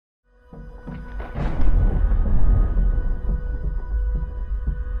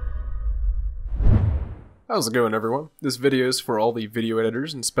How's it going, everyone? This video is for all the video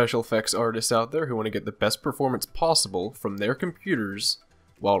editors and special effects artists out there who want to get the best performance possible from their computers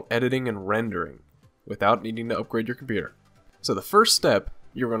while editing and rendering without needing to upgrade your computer. So the first step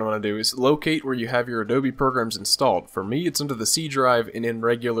you're going to want to do is locate where you have your Adobe programs installed. For me, it's under the C drive and in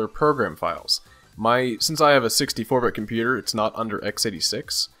regular program files. Since I have a 64-bit computer, it's not under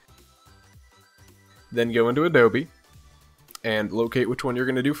x86. Then go into Adobe and locate which one you're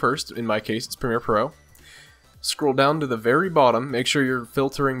going to do first. In my case, it's Premiere Pro. Scroll down to the very bottom, make sure you're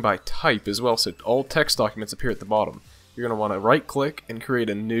filtering by type as well, so all text documents appear at the bottom. You're going to want to right click and create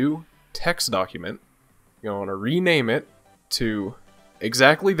a new text document. You're going to want to rename it to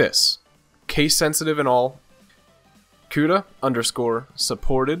exactly this, case sensitive and all, CUDA _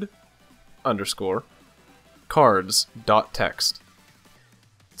 supported _ cards.txt.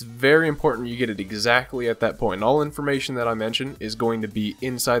 It's very important you get it exactly at that point. And all information that I mention is going to be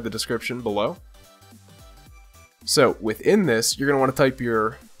inside the description below. So within this, you're going to want to type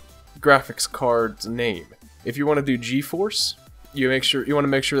your graphics card's name. If you want to do GeForce, you want to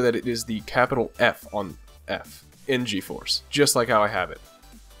make sure that it is the capital F on F in GeForce, just like how I have it.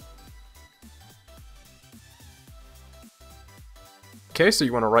 Okay, so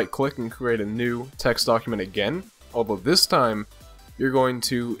you want to right click and create a new text document again, although this time you're going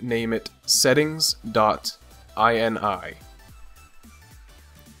to name it settings.ini.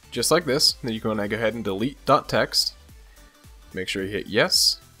 Just like this. Then you're going to go ahead and delete .text. Make sure you hit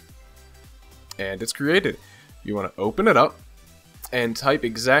yes. And it's created. You want to open it up and type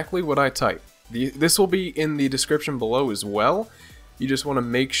exactly what I type. This will be in the description below as well. You just want to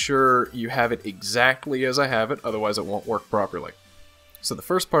make sure you have it exactly as I have it, otherwise it won't work properly. So the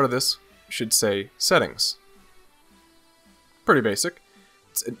first part of this should say settings. Pretty basic.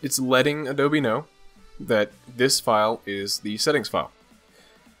 It's letting Adobe know that this file is the settings file.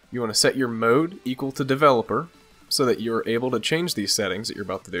 You want to set your mode equal to developer so that you're able to change these settings that you're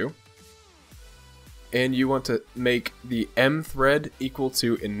about to do. And you want to make the mthread equal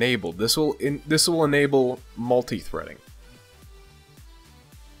to enabled. This will enable multi-threading.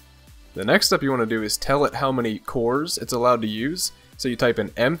 The next step you want to do is tell it how many cores it's allowed to use. So you type in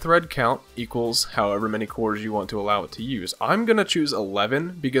mthreadcount equals however many cores you want to allow it to use. I'm going to choose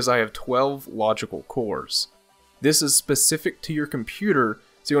 11 because I have 12 logical cores. This is specific to your computer,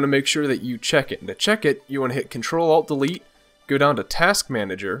 so you want to make sure that you check it. And to check it, you want to hit Ctrl-Alt-Delete, go down to Task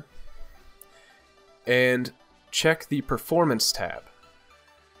Manager, and check the Performance tab.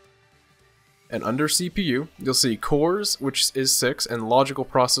 And under CPU, you'll see Cores, which is 6, and Logical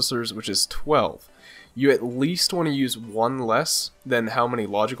Processors, which is 12. You at least want to use one less than how many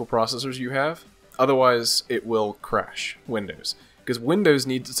logical processors you have, otherwise it will crash Windows. Because Windows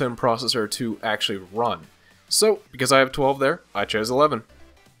needs its own processor to actually run. So, because I have 12 there, I chose 11.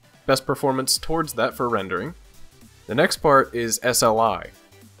 Best performance towards that for rendering. The next part is SLI.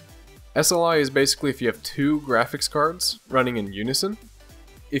 SLI is basically if you have two graphics cards running in unison.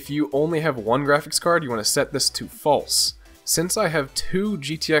 If you only have one graphics card, you want to set this to false. Since I have two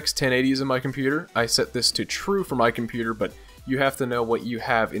GTX 1080s in my computer, I set this to true for my computer, but you have to know what you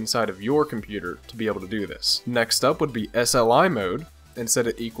have inside of your computer to be able to do this. Next up would be SLI mode, and set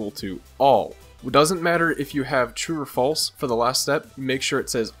it equal to all. It doesn't matter if you have true or false for the last step, make sure it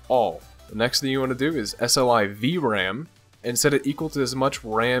says all. The next thing you want to do is SLI VRAM, and set it equal to as much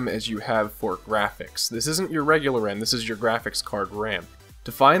RAM as you have for graphics. This isn't your regular RAM, this is your graphics card RAM.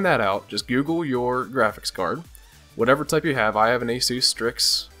 To find that out, just Google your graphics card, whatever type you have. I have an Asus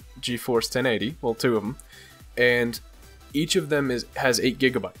Strix GeForce 1080, well, two of them, and each of them has 8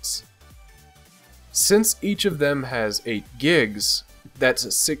 gigabytes. Since each of them has 8 gigs,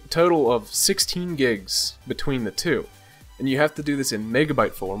 that's a total of 16 gigs between the two. And you have to do this in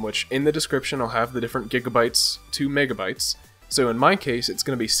megabyte form, which in the description I'll have the different gigabytes to megabytes. So in my case, it's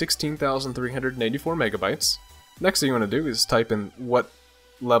going to be 16,384 megabytes. Next thing you want to do is type in what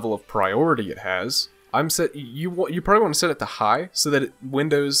level of priority it has. You probably want to set it to high so that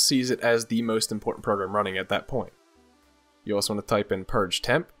Windows sees it as the most important program running at that point. You also want to type in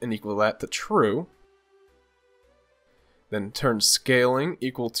purgetemp and equal that to true. Then turn scaling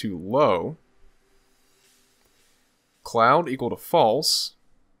equal to low. Cloud equal to false.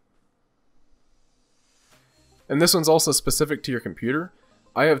 And this one's also specific to your computer.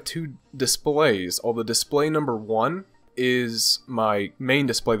 I have two displays, although display number 1 is my main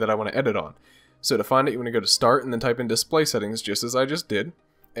display that I want to edit on. So to find it, you want to go to Start and then type in Display Settings, just as I just did,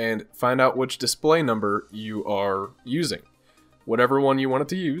 and find out which display number you are using. Whatever one you want it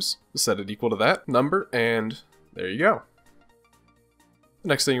to use, set it equal to that number, and there you go. The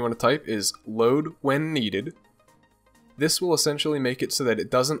next thing you want to type is load when needed, This will essentially make it so that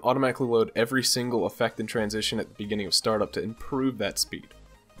it doesn't automatically load every single effect and transition at the beginning of startup to improve that speed.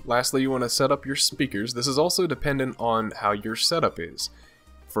 Lastly, you want to set up your speakers. This is also dependent on how your setup is.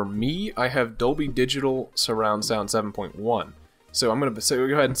 For me, I have Dolby Digital Surround Sound 7.1. So I'm going to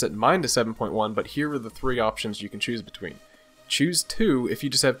go ahead and set mine to 7.1, but here are the 3 options you can choose between. Choose 2 if you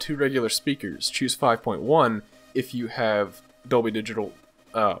just have 2 regular speakers. Choose 5.1 if you have Dolby Digital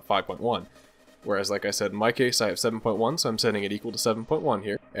 5.1. Whereas, like I said, in my case, I have 7.1, so I'm setting it equal to 7.1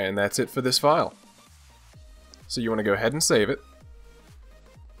 here. And that's it for this file. So you want to go ahead and save it.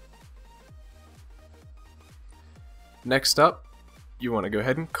 Next up, you want to go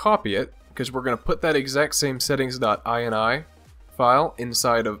ahead and copy it, because we're going to put that exact same settings.ini file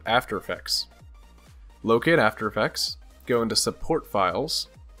inside of After Effects. Locate After Effects, go into Support Files,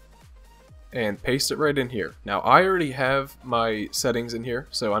 and paste it right in here. Now, I already have my settings in here,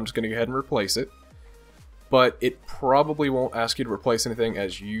 so I'm just going to go ahead and replace it. But it probably won't ask you to replace anything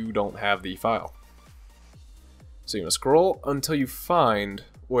as you don't have the file. So you're going to scroll until you find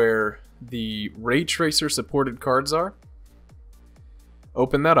where the Ray Tracer supported cards are.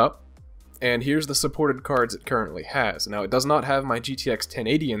 Open that up, and here's the supported cards it currently has. Now, it does not have my GTX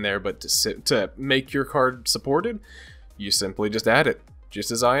 1080 in there, but to make your card supported, you simply just add it,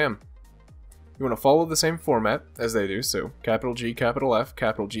 just as I am. You want to follow the same format as they do, so capital G, capital F,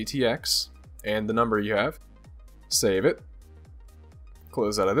 capital GTX, and the number you have. Save it.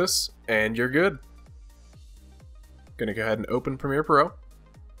 Close out of this, and you're good. Gonna go ahead and open Premiere Pro.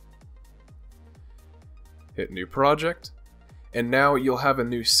 Hit New Project. And now you'll have a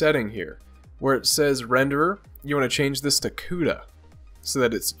new setting here. Where it says Renderer, you want to change this to CUDA, so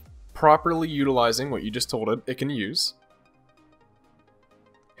that it's properly utilizing what you just told it can use.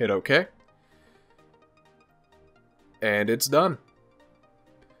 Hit OK. And it's done.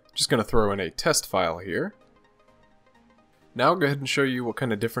 Just going to throw in a test file here. Now I'll go ahead and show you what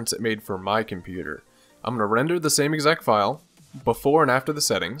kind of difference it made for my computer. I'm going to render the same exact file, before and after the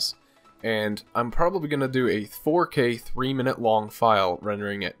settings, and I'm probably going to do a 4K 3-minute long file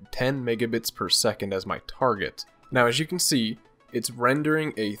rendering at 10 megabits per second as my target. Now, as you can see, it's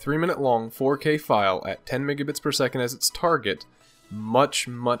rendering a 3-minute long 4K file at 10 megabits per second as its target much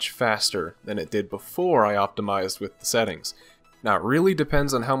faster than it did before I optimized with the settings. Now, it really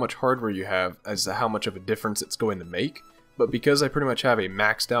depends on how much hardware you have as to how much of a difference it's going to make, but because I pretty much have a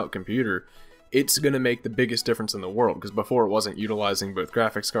maxed out computer, it's going to make the biggest difference in the world, because before it wasn't utilizing both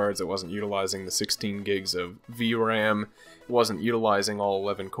graphics cards, it wasn't utilizing the 16 gigs of VRAM, it wasn't utilizing all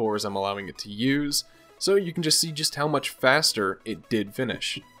 11 cores I'm allowing it to use, so you can just see just how much faster it did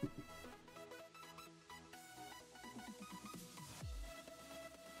finish.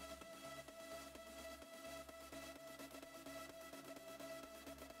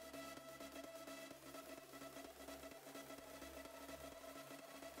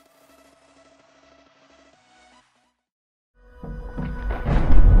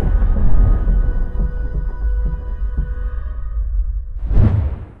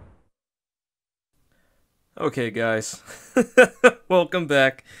 Okay, guys, welcome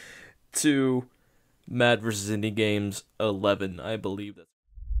back to Mad vs. Indie Games 11, I believe.